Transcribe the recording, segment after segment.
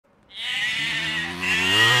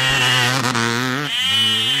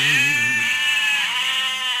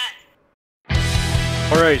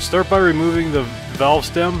Alright, start by removing the valve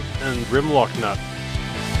stem and rim lock nut.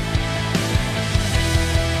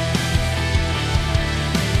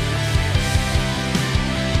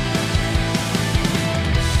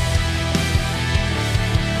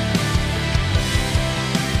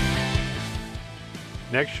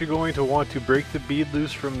 Next, you're going to want to break the bead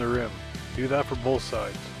loose from the rim. Do that for both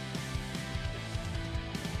sides.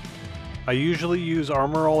 I usually use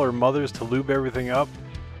Armor All or Mothers to lube everything up,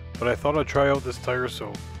 but I thought I'd try out this tire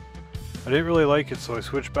soap. I didn't really like it, so I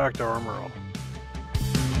switched back to Armor All.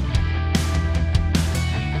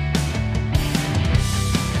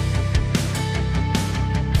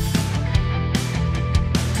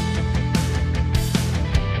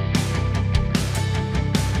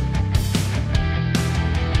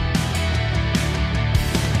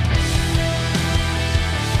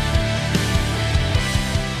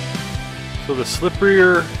 So the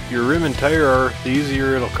slipperier your rim and tire are, the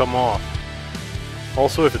easier it'll come off.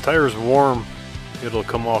 Also, if the tire is warm, it'll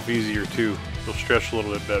come off easier too. It'll stretch a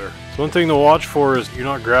little bit better. So one thing to watch for is you're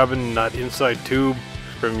not grabbing that inside tube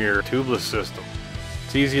from your tubeless system.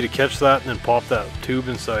 It's easy to catch that and then pop that tube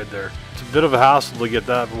inside there. It's a bit of a hassle to get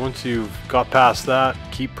that, but once you've got past that,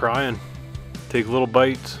 keep prying. Take little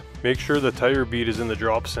bites. Make sure the tire bead is in the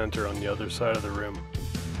drop center on the other side of the rim.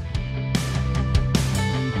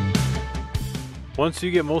 Once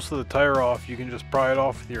you get most of the tire off, you can just pry it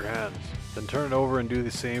off with your hands. Then turn it over and do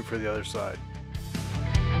the same for the other side.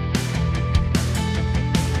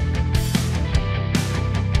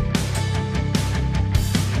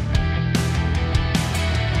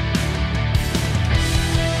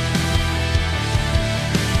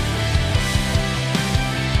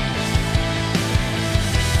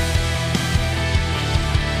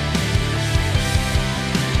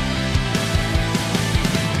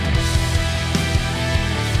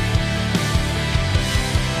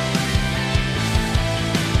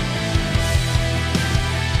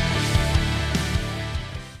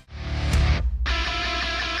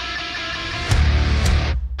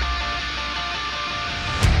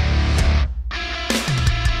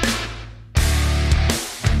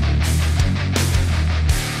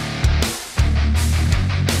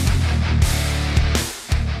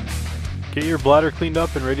 Get your bladder cleaned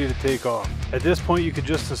up and ready to take off. At this point you could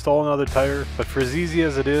just install another tire, but for as easy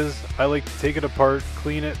as it is, I like to take it apart,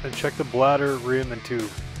 clean it, and check the bladder, rim, and tube.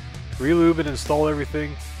 Relube and install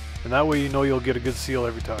everything, and that way you know you'll get a good seal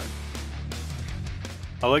every time.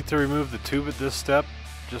 I like to remove the tube at this step,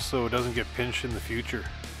 just so it doesn't get pinched in the future.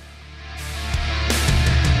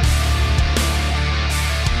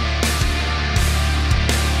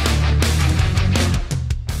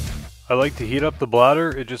 I like to heat up the bladder,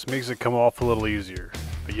 it just makes it come off a little easier,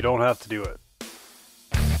 but you don't have to do it.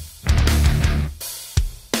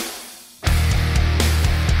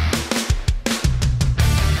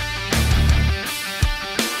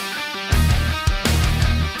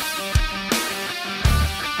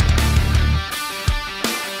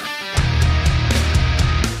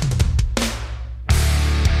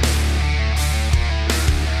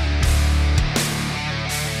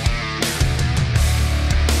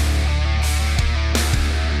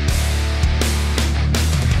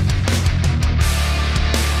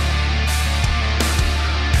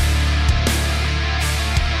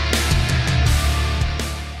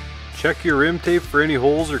 Check your rim tape for any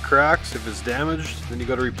holes or cracks. If it's damaged, then you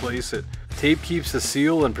got to replace it. Tape keeps the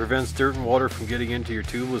seal and prevents dirt and water from getting into your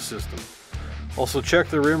tubeless system. Also check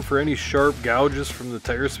the rim for any sharp gouges from the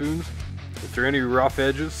tire spoons. If there are any rough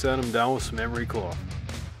edges, sand them down with some emery cloth.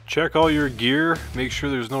 Check all your gear, make sure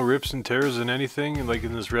there's no rips and tears in anything, like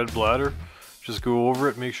in this red bladder. Just go over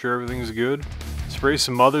it, make sure everything's good. Spray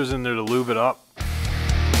some others in there to lube it up.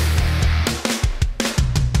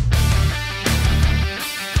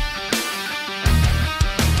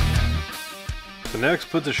 So next,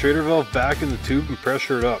 put the Schrader valve back in the tube and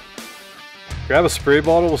pressure it up. Grab a spray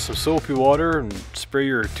bottle with some soapy water and spray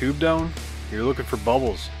your tube down. You're looking for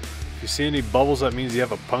bubbles. If you see any bubbles, that means you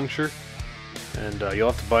have a puncture and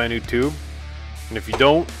you'll have to buy a new tube. And if you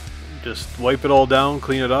don't, just wipe it all down,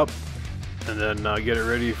 clean it up, and then get it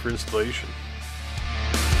ready for installation.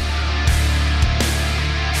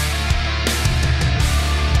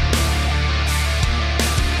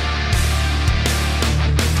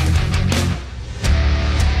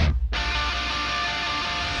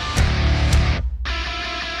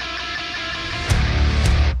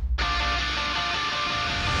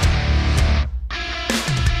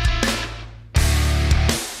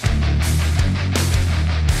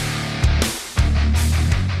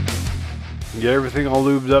 Get everything all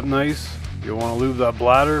lubed up nice. You'll want to lube that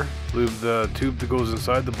bladder, lube the tube that goes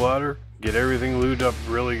inside the bladder. Get everything lubed up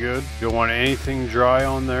really good. You don't want anything dry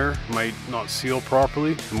on there. It might not seal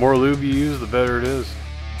properly. The more lube you use, the better it is.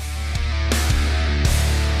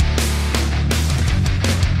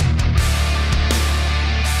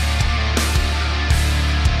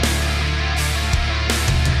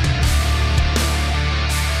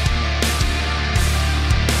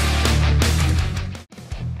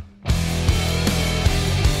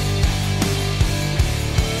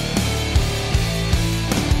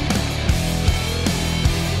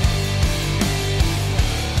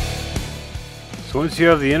 So once you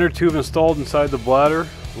have the inner tube installed inside the bladder,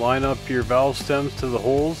 line up your valve stems to the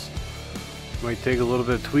holes. Might take a little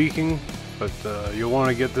bit of tweaking, but you'll want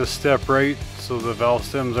to get this step right so the valve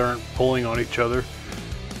stems aren't pulling on each other.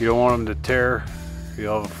 You don't want them to tear.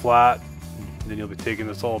 You'll have a flat, then you'll be taking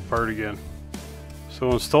this all apart again.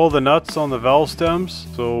 So install the nuts on the valve stems,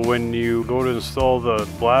 so when you go to install the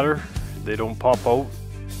bladder, they don't pop out.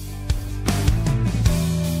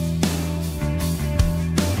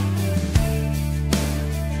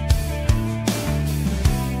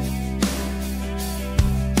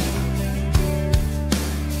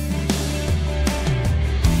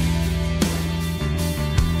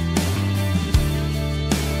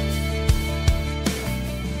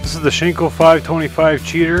 This is the Shinko 525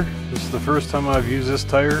 Cheater. This is the first time I've used this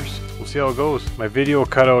tire. We'll see how it goes. My video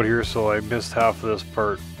cut out here, so I missed half of this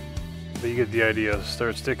part. But you get the idea.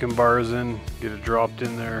 Start sticking bars in, get it dropped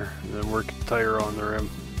in there, and then work the tire on the rim.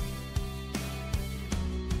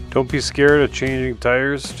 Don't be scared of changing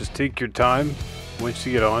tires. Just take your time. Once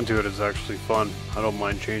you get onto it, it's actually fun. I don't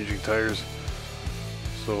mind changing tires.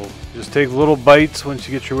 So just take little bites once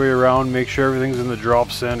you get your way around. Make sure everything's in the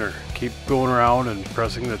drop center. Keep going around and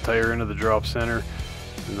pressing the tire into the drop center,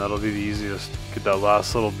 and that'll be the easiest. Get that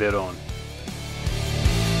last little bit on.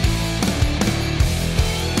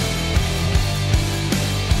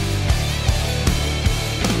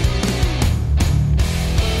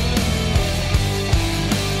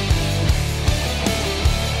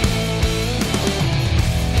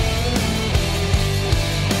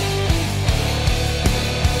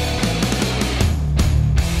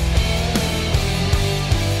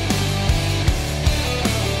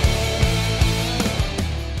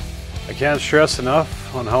 I can't stress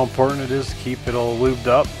enough on how important it is to keep it all lubed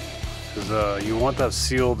up, because you want that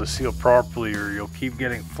seal to seal properly, or you'll keep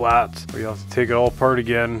getting flats, or you'll have to take it all apart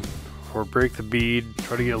again or break the bead,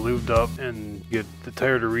 try to get lubed up and get the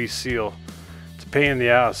tire to reseal. It's a pain in the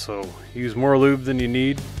ass, so use more lube than you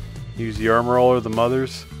need. Use the Armor All or the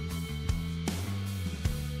Mothers.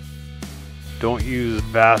 Don't use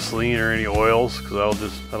Vaseline or any oils,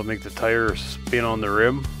 because that'll make the tire spin on the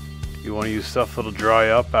rim. You want to use stuff that'll dry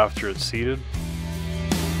up after it's seated.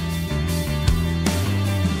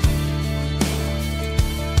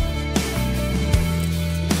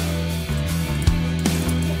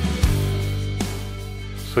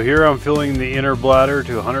 So here I'm filling the inner bladder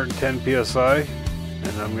to 110 psi,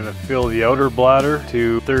 and I'm going to fill the outer bladder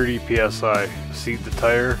to 30 psi to seat the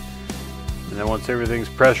tire. And then once everything's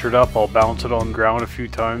pressured up, I'll bounce it on the ground a few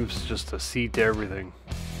times just to seat everything.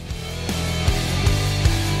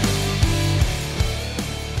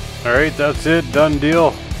 Alright, that's it, done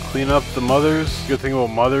deal. Clean up the mothers. Good thing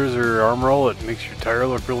about mothers or Armor All, it makes your tire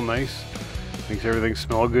look real nice. Makes everything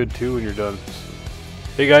smell good too when you're done.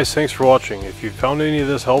 Hey guys, thanks for watching. If you found any of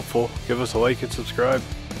this helpful, give us a like and subscribe.